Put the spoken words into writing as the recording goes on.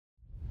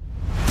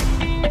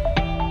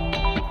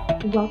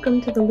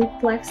Welcome to the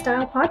Looped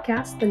Lifestyle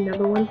Podcast, the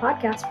 #1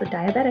 podcast for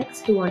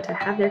diabetics who want to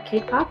have their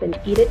cake pop and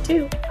eat it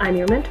too. I'm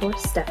your mentor,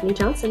 Stephanie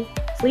Johnson.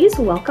 Please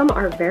welcome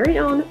our very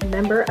own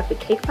member of the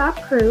Cake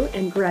Pop crew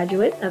and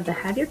graduate of the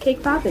Have Your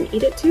Cake Pop and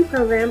Eat It Too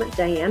program,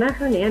 Diana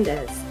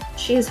Hernandez.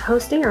 She is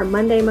hosting our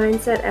Monday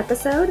Mindset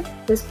episode.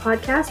 This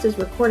podcast is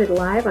recorded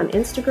live on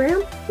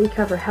Instagram. We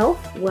cover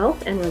health,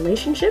 wealth, and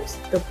relationships,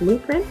 the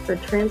blueprint for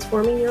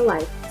transforming your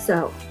life.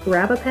 So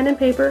grab a pen and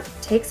paper,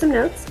 take some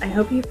notes. I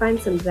hope you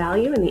find some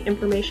value in the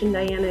information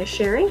Diana is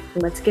sharing.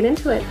 Let's get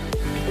into it.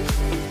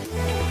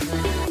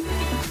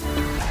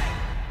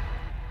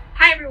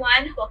 Hi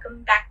everyone,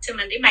 welcome back to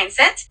Monday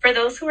Mindset. For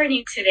those who are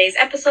new to today's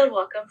episode,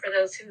 welcome. For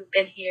those who've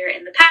been here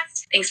in the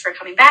past, thanks for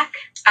coming back.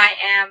 I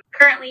am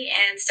currently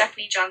in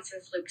Stephanie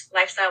Johnson's Looped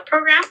Lifestyle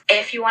program.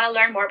 If you want to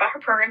learn more about her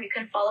program, you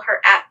can follow her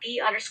at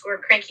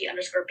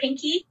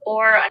the_cranky_pinky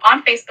or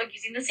on Facebook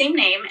using the same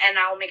name, and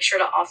I'll make sure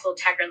to also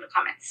tag her in the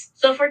comments.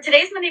 So for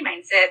today's Monday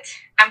Mindset,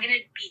 I'm going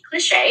to be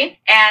cliche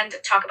and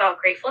talk about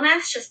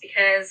gratefulness just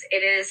because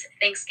it is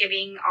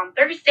Thanksgiving on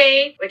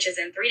Thursday, which is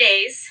in 3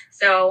 days.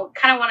 So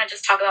kind of want to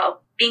just talk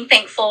about being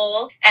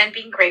thankful and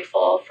being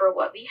grateful for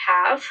what we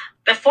have.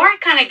 Before I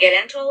kind of get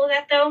into all of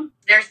that though,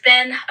 there's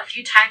been a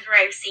few times where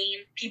I've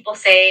seen people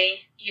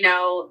say,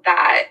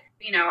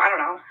 I don't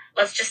know,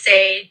 let's just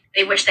say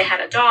they wish they had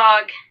a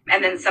dog,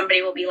 and then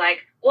somebody will be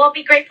like, well,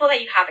 be grateful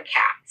that you have a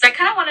cat. So I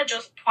kind of want to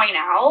just point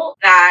out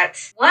that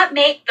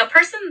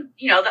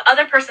the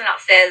other person that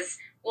says,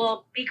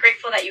 well, be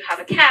grateful that you have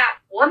a cat,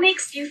 what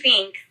makes you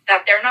think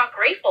that they're not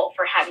grateful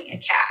for having a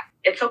cat?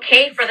 It's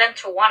okay for them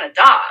to want a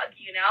dog,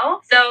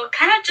 So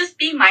kind of just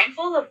be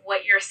mindful of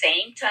what you're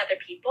saying to other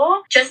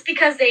people. Just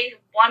because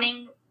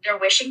they're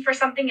wishing for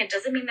something, it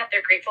doesn't mean that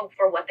they're grateful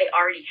for what they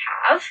already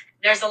have.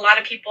 There's a lot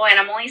of people, and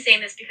I'm only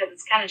saying this because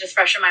it's kind of just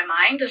fresh in my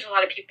mind. There's a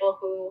lot of people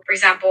who, for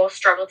example,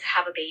 struggle to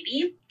have a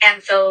baby.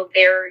 And so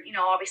they're,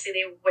 obviously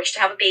they wish to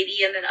have a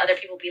baby, and then other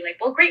people be like,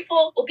 well,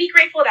 be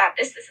grateful that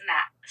this, and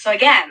that. So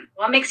again,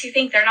 what makes you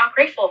think they're not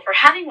grateful for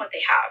having what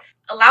they have?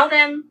 Allow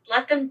them,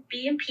 let them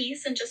be in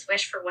peace and just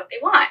wish for what they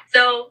want.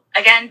 So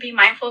again, be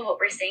mindful of what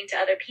we're saying to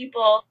other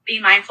people. Be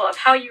mindful of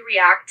how you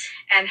react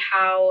and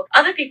how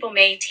other people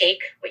may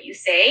take what you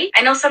say.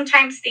 I know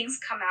sometimes things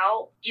come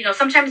out,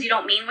 sometimes you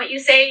don't mean what you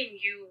say and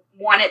you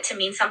want it to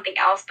mean something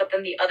else, but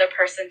then the other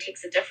person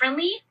takes it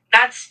differently.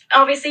 That's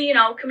obviously,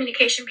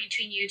 communication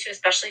between you two,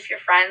 especially if you're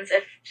friends.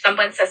 If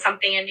someone says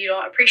something and you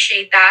don't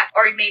appreciate that,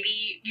 or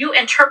maybe you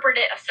interpret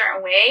it a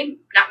certain way,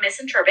 not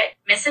misinterpret,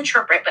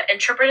 but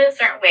interpret it a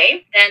certain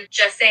way, then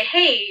just say,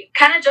 hey,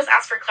 kind of just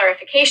ask for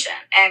clarification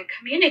and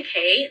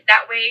communicate.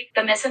 That way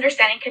the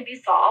misunderstanding can be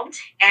solved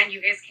and you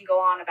guys can go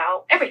on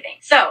about everything.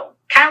 So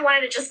kind of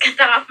wanted to just get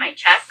that off my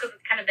chest because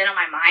it's kind of been on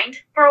my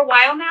mind for a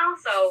while now.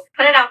 So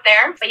put it out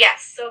there. But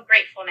yes, so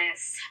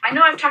gratefulness. I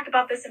know I've talked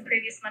about this in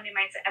previous Monday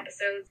Mindset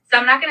episodes, so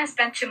I'm not going to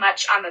spend too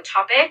much on the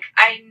topic.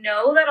 I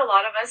know that a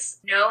lot of us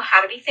know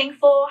how to be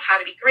thankful, how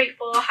to be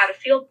grateful, how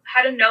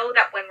to know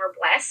that when we're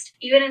blessed,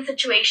 even in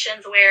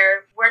situations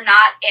where we're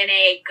not in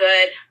a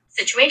good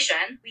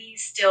situation, we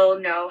still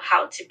know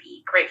how to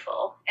be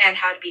grateful and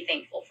how to be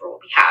thankful for what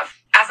we have.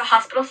 As a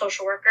hospital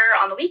social worker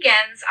on the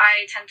weekends,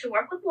 I tend to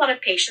work with a lot of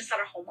patients that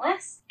are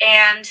homeless,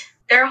 and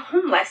they're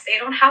homeless. They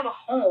don't have a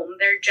home.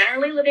 They're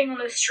generally living on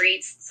the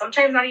streets,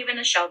 sometimes not even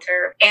a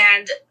shelter,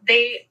 and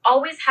they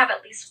always have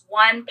at least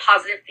one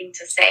positive thing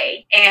to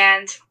say.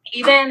 And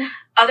even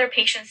other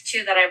patients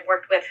too that I've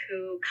worked with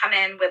who come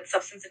in with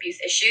substance abuse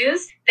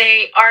issues,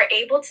 they are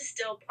able to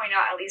still point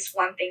out at least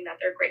one thing that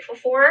they're grateful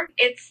for.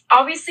 It's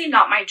obviously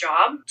not my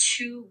job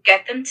to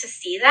get them to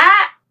see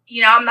that.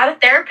 I'm not a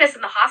therapist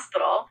in the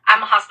hospital.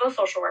 I'm a hospital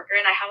social worker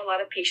and I have a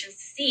lot of patients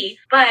to see,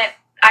 but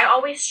I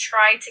always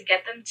try to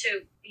get them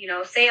to,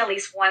 say at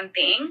least one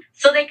thing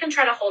so they can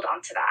try to hold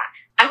on to that.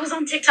 I was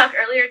on TikTok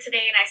earlier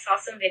today and I saw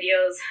some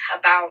videos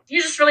about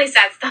just really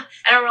sad stuff.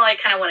 I don't really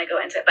kind of want to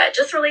go into it, but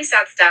just really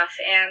sad stuff.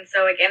 And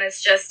so again,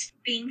 it's just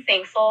being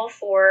thankful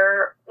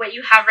for what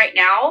you have right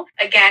now.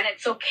 Again,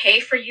 it's okay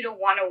for you to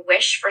want to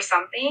wish for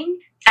something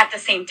at the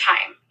same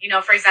time.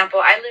 For example,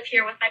 I live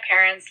here with my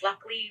parents.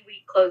 Luckily,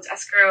 we closed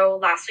escrow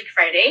last week,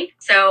 Friday.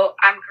 So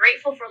I'm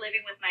grateful for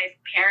living with my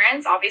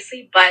parents,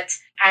 obviously, but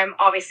I'm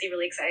obviously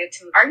really excited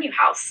to move our new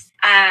house.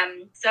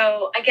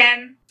 So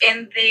again,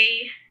 in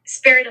the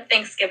spirit of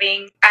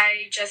Thanksgiving,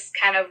 I just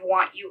kind of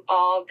want you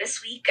all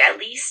this week, at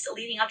least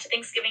leading up to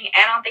Thanksgiving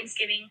and on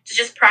Thanksgiving, to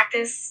just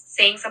practice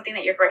saying something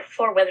that you're grateful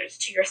for, whether it's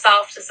to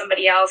yourself, to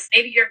somebody else.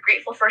 Maybe you're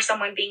grateful for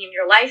someone being in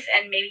your life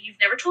and maybe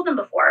you've never told them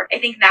before. I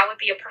think that would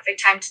be a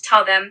perfect time to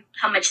tell them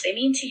how much they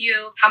mean to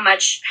you,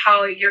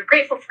 how you're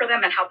grateful for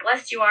them and how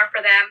blessed you are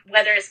for them,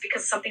 whether it's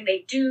because of something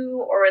they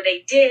do or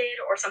they did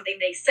or something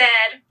they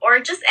said or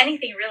just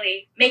anything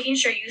really. Making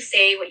sure you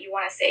say what you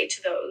want to say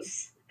to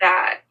those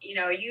that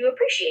you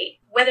appreciate,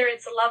 whether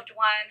it's a loved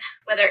one,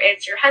 whether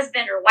it's your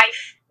husband or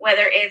wife,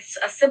 whether it's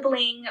a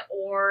sibling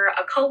or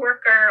a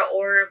coworker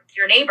or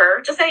your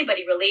neighbor, just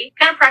anybody really.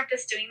 Kind of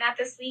practice doing that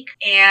this week,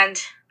 and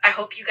I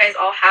hope you guys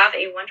all have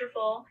a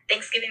wonderful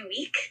Thanksgiving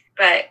week.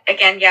 But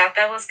again, yeah,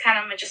 that was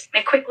kind of just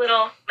my quick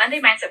little Monday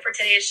mindset for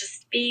today, is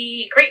just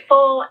be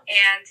grateful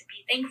and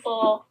be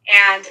thankful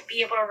and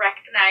be able to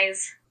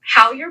recognize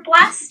how you're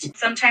blessed.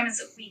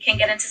 Sometimes we can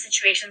get into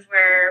situations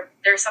where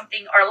there's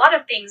something or a lot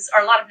of things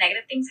or a lot of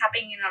negative things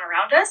happening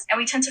around us, and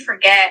we tend to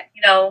forget,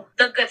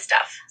 the good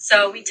stuff.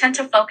 So we tend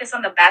to focus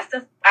on the bad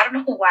stuff. I don't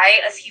know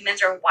why us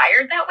humans are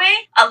wired that way.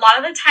 A lot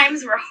of the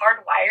times we're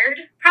hardwired,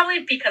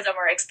 probably because of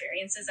our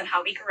experiences and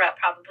how we grew up,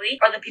 probably,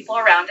 or the people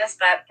around us,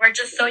 but we're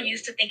just so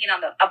used to thinking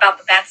about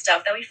the bad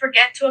stuff that we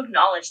forget to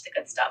acknowledge the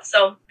good stuff.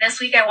 So this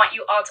week I want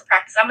you all to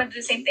practice. I'm going to do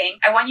the same thing.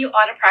 I want you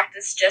all to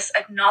practice just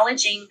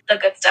acknowledging the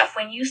good stuff.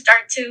 When you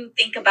start to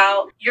think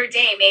about your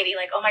day, maybe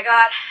like, oh my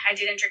God, I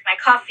didn't drink my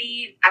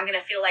coffee. I'm going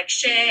to feel like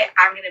shit.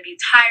 I'm going to be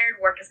tired.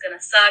 Work is going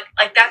to suck.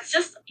 Like that's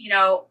just,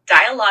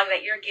 dialogue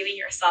that you're giving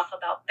yourself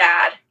about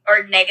bad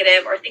or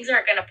negative or things that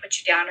are going to put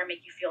you down or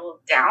make you feel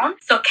down.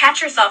 So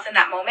catch yourself in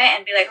that moment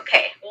and be like,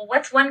 okay, well,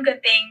 what's one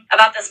good thing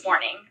about this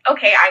morning?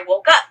 Okay, I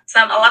woke up.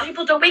 A lot of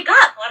people don't wake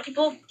up. A lot of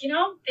people,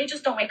 they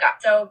just don't wake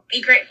up. So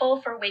be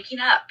grateful for waking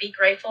up. Be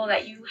grateful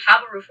that you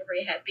have a roof over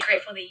your head. Be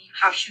grateful that you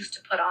have shoes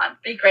to put on.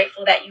 Be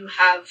grateful that you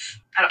have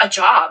a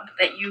job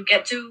that you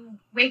get to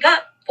wake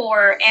up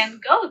for and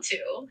go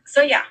to.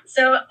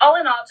 So all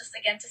in all, just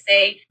again to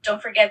say,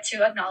 don't forget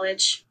to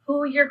acknowledge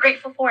who you're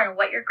grateful for and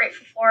what you're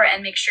grateful for,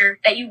 and make sure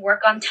that you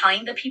work on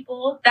telling the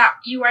people that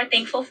you are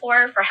thankful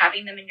for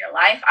having them in your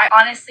life. I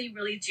honestly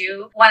really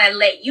do want to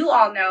let you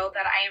all know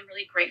that I am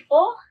really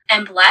grateful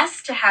and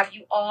blessed to have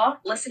you all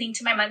listening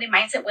to my Monday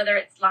Mindset, whether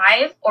it's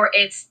live or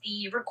it's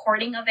the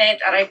recording of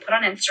it that I put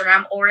on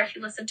Instagram, or if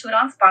you listen to it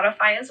on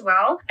Spotify as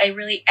well. I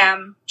really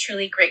am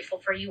truly grateful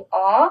for you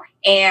all.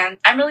 And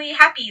I'm really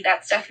happy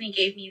that Stephanie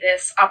gave me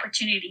this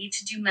opportunity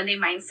to do Monday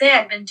Mindset.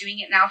 I've been doing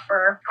it now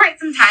for quite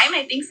some time,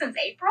 I think since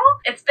April.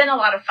 It's been a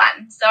lot of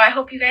fun. So I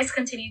hope you guys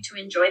continue to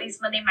enjoy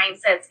these Monday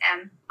Mindsets.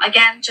 And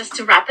again, just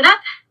to wrap it up,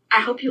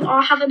 I hope you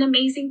all have an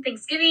amazing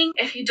Thanksgiving.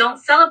 If you don't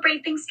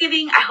celebrate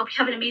Thanksgiving, I hope you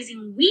have an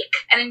amazing week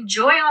and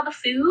enjoy all the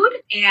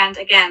food. And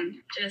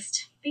again,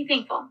 just be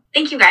thankful.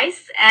 Thank you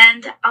guys,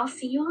 and I'll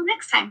see you all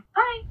next time.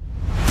 Bye.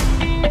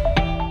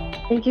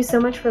 Thank you so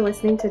much for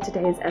listening to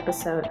today's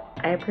episode.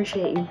 I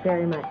appreciate you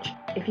very much.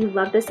 If you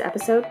love this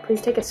episode,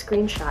 please take a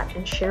screenshot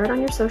and share it on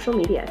your social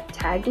media.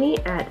 Tag me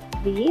at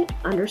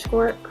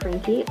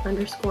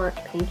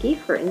the_cranky_panky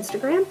for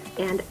Instagram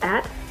and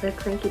at the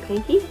Cranky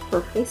Panky for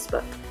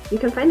Facebook. You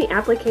can find the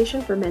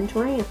application for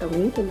mentoring at the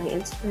link in my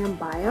Instagram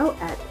bio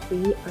at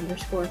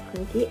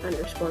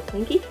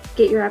the_cranky_panky.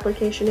 Get your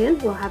application in,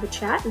 we'll have a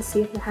chat and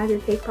see if the Have Your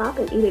Cake Pop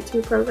and Eat It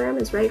Too program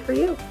is right for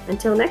you.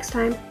 Until next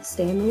time,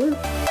 stay in the loop.